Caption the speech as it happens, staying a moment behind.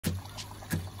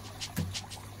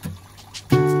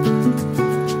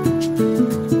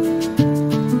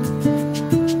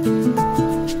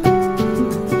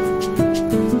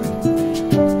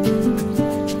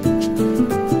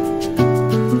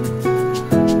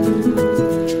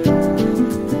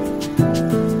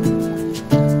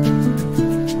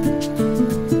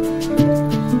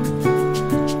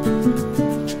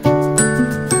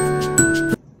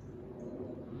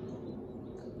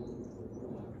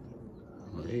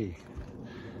he?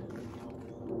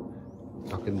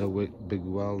 Back in the big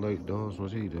wild outdoors,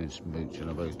 was he doing smooching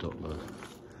about up there?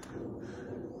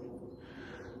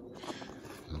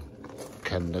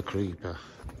 Ken the Creeper.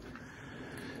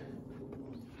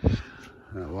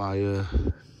 Why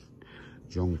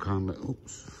John can't,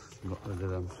 oops, got rid of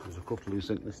them. There's a couple who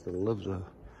think they still live there.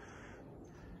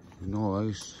 No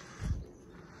house.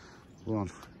 Go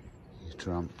on, you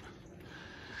tramp.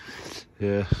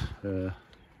 Yeah,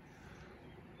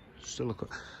 still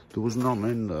there was none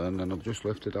in there, and then I've just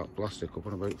lifted that plastic up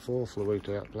and about 4 flew out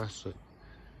of that plastic.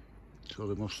 So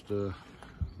they must have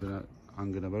been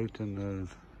hanging about in there and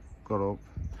got up,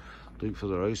 looked for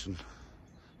the house and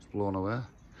it's blown away.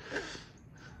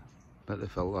 Bet they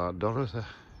felt like Dorothy.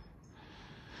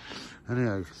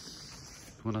 Anyhow,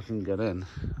 when I can get in,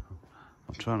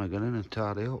 I'm trying to get in and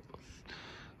tidy up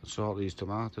and sort these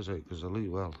tomatoes out because they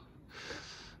look well.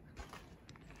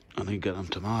 I need to get them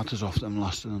tomatoes off them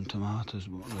last of them tomatoes,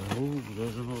 but oh,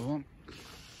 there's another one.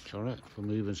 Sorry for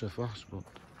moving so fast, but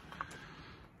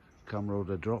camera would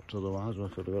have dropped otherwise, I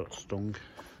could have got stung.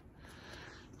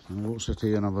 And we'll sit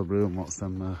here and have a brew and watch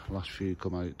them last few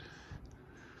come out.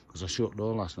 Because I shut the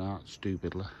door last night,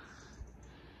 stupidly.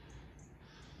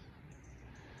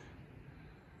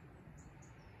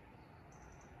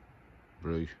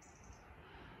 Brew.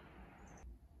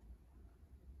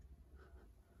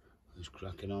 It's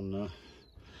cracking on now.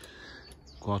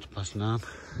 9:15.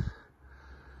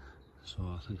 So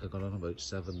I think I got on about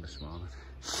 7 this morning.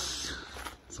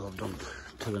 So I've done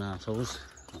 2.5 hours.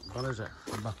 Not bad, is it?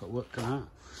 I'm back at work tonight.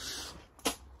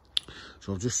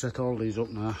 So I've just set all these up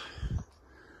now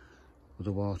with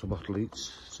the water bottle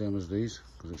each, same as these,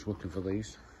 because it's working for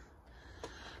these.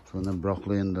 So when them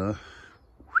broccoli in there,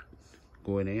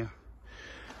 go in here.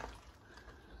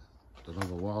 There's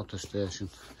another water station.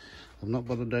 I've not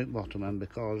bothered out bottom end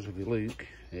because if you look,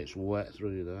 it's wet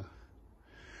through there.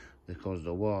 Because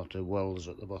the water wells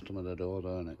at the bottom of the door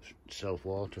there and it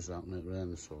self-waters out when it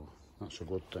rains, so that's a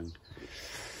good thing.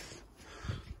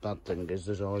 Bad thing is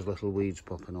there's always little weeds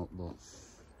popping up, but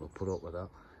we'll put up with that.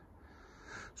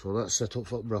 So that's set up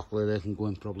for broccoli, they can go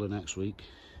in probably next week.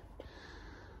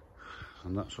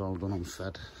 And that's all done on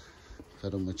fed.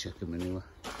 Fed them with chicken manure.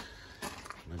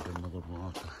 And I've done with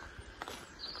water.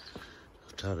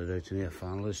 Tidied out in here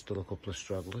finally, still a couple of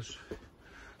stragglers.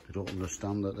 They don't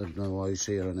understand that there's no house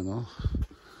here anymore.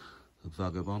 The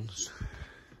vagabonds.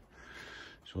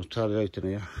 So I tidied out in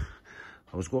here.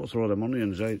 I was going to throw them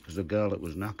onions out because the girl that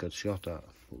was knackered shot at.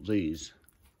 But these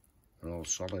are all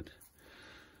solid.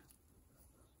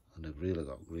 And they've really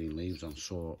got green leaves on,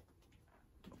 so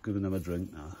I've given them a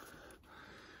drink now.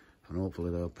 And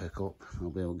hopefully they'll pick up. I'll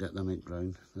be able to get them in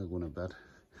ground. They're going to bed.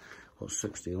 Got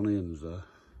 60 onions there.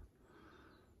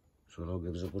 So that'll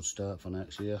give us a good start for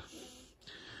next year.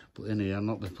 But in here,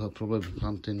 I'll probably be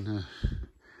planting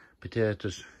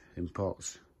potatoes in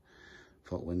pots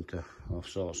for winter. I've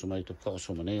sorted some out. I've got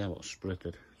some in here, but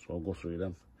spritted. So I'll go through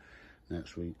them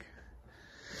next week.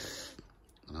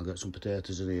 And I'll get some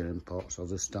potatoes in here in pots. I'll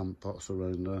just stamp pots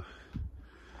around there.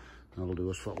 And I'll do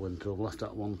is for winter. I've left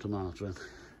that one tomato in.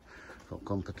 Got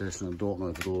competition. I don't know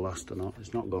if it'll last or not.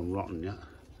 It's not gone rotten yet.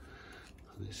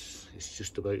 It's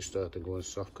just about starting going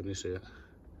soft, can you see it?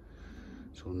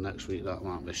 So next week that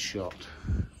might be shot,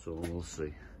 so we'll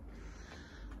see.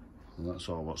 And that's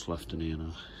all what's left in here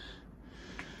now.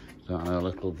 That and our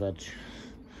little veg.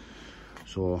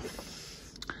 So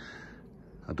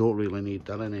I don't really need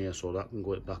that in here, so that can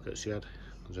go back at shed.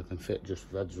 Because I can fit just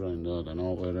veg around there and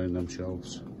all the way around them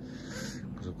shelves.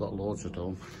 Because I've got loads at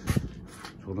home.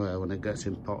 So now when it gets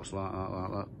in pots like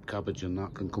that, cabbage and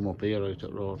that can come up here out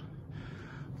at road.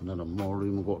 And then I've more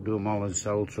room, I've got to do them all in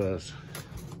cell trays.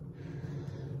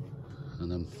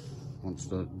 And then once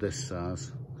they're this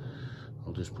size,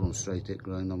 I'll just put them straight at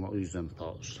ground. I'll not use them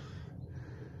pots.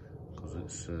 Because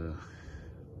it's,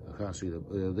 I can't see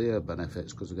the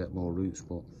benefits because they get more roots,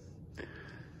 but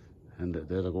and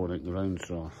they're going in ground,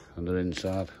 so, and they're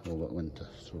inside over winter,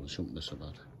 so it shouldn't be so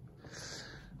bad.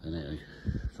 Anyway,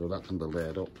 so that can be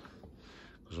laid up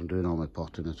because I'm doing all my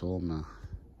potting at home now.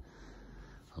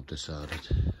 I've decided.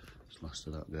 It's last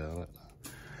of that garlic.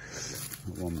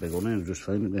 That one big onion, I've just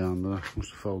found it behind there.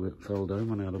 Must have fell down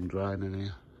when I had them drying in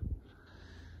here.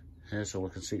 Yeah, so we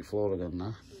can seat floor again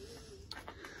now.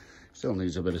 Still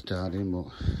needs a bit of tidying, but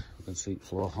we can seat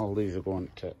floor. All these are going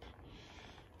to tip.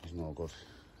 It's no good.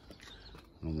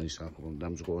 I'm recycling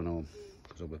them's going home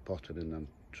because I'll be potted in them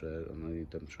trays and I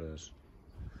need them trays.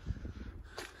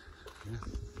 Yeah.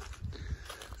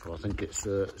 So I think it's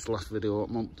last video of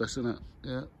the month, isn't it?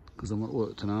 Yeah, because I'm at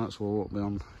work tonight, so I won't be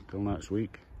on till next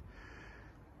week.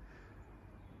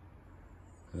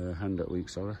 End at week,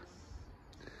 sorry.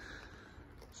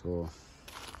 So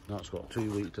that's got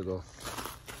 2 weeks to go,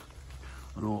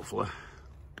 and hopefully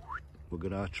we'll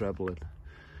get our treble in,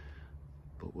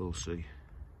 but we'll see.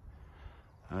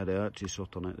 I had Archie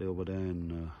shot on it the other day,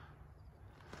 and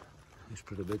he's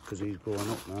pretty big because he's going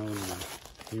up now, and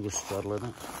he was straddling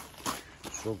it,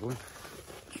 struggling.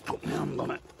 Just put my hand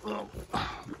on it. Oh,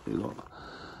 look,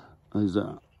 how's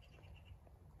that?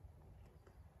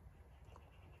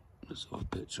 Let's have a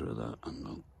picture of that. Hang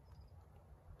on.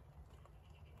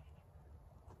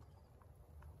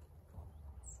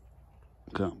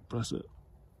 Can't press it.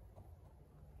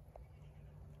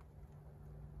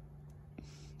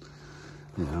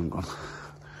 Yeah, hang on.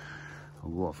 I'll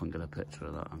go off and get a picture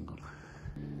of that. Hang on.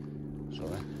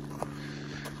 Sorry.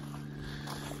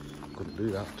 Couldn't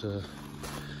do that.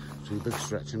 Too big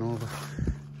stretching over.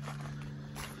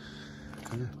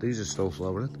 Yeah, these are still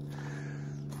flowering.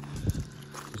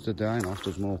 As they're dying off,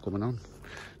 there's more coming on.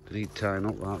 They need tying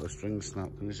up like the string snap.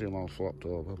 Can you see them all flopped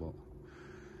over? But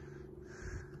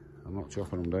I'm not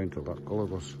chopping them down till that colour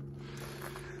goes.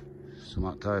 So I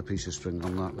might tie a piece of string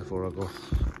on that before I go.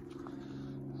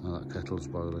 Oh, that kettle's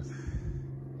boiling.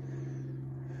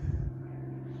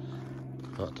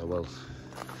 In fact, I will.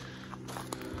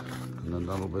 And then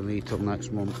that'll be me till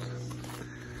next month.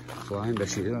 Flying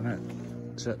this year, isn't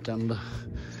it? September.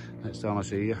 Next time I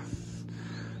see you.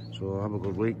 So have a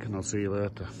good week, and I'll see you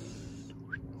later.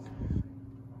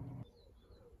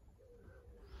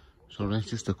 Sorry,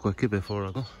 just a quickie before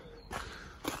I go.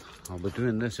 I'll be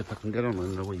doing this if I can get on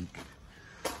in the week.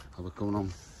 I'll be coming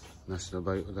on messing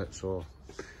about with it. So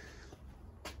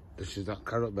this is that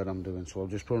carrot bed I'm doing, so I'll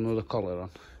just put another collar on.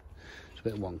 It's a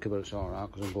bit wonky, but it's alright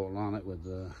because I'm going to line it with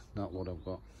that wood I've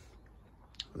got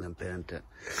and then paint it.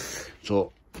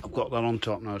 So I've got that on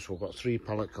top now, so I've got 3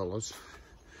 pallet collars.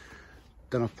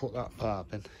 Then I've put that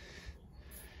pipe in.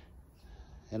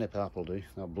 Any pipe will do,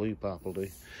 that blue pipe will do.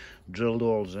 Drilled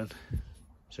holes in,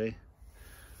 see?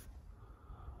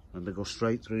 And they go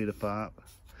straight through the pipe.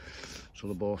 So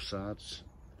they're both sides,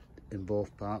 in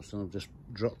both parts, and I've just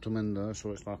dropped them in there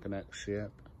so it's like an X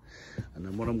shape. And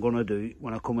then what I'm going to do,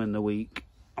 when I come in the week,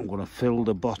 I'm going to fill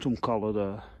the bottom collar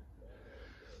there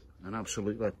and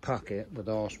absolutely pack it with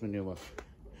horse manure.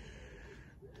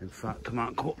 In fact, I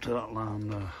might go up to that line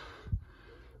there.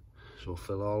 So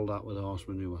fill all that with horse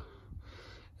manure.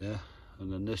 Yeah,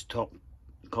 and then this top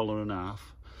collar and a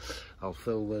half, I'll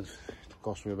fill with, it'll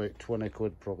cost me about 20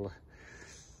 quid probably.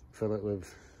 Fill it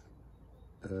with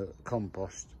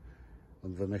compost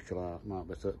and vermiculite, might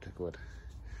be 30 quid.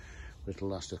 It'll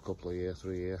last a couple of years,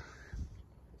 3 years.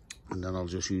 And then I'll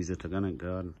just use it again in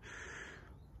garden.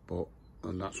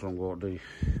 And that's what I'm going to do.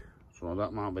 So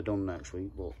that might be done next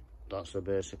week, but that's the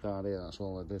basic idea, that's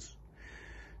all it is.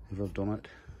 If I've done it,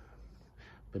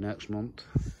 be next month.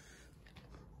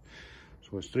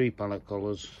 So it's 3 pallet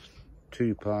collars,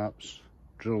 2 pipes,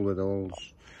 drilled with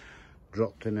holes,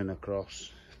 dropped in and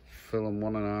across, fill them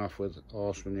 1.5 with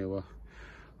horse manure,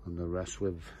 and the rest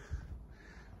with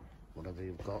whatever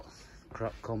you've got.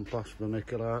 Crap compost,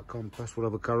 vermiculite compost,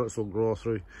 whatever carrots will grow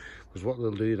through. Because what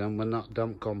they'll do then, when that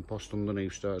damp compost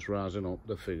underneath starts rising up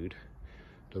the food,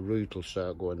 the root will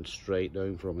start going straight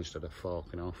down from instead of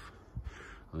forking off.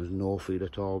 And there's no feed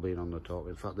at all being on the top.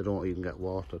 In fact, they don't even get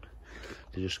watered.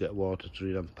 They just get watered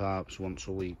through them pipes once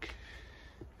a week.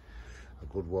 A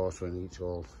good water in each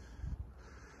hole.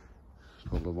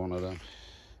 Probably one of them.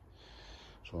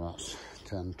 So that's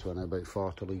 10, 20, about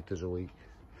 40 litres a week.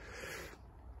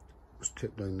 Just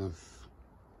tip down them.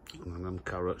 And then them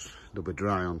carrots, they'll be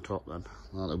dry on top then,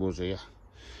 like they was here.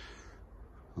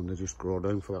 And they just grow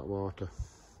down for that water.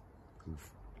 And,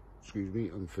 excuse me,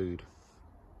 and food.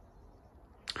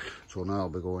 So now I'll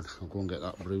go and get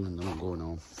that brew, and then I'm going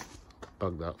home.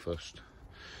 Bag that first.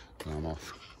 Then I'm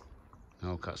off.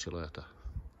 I'll catch you later.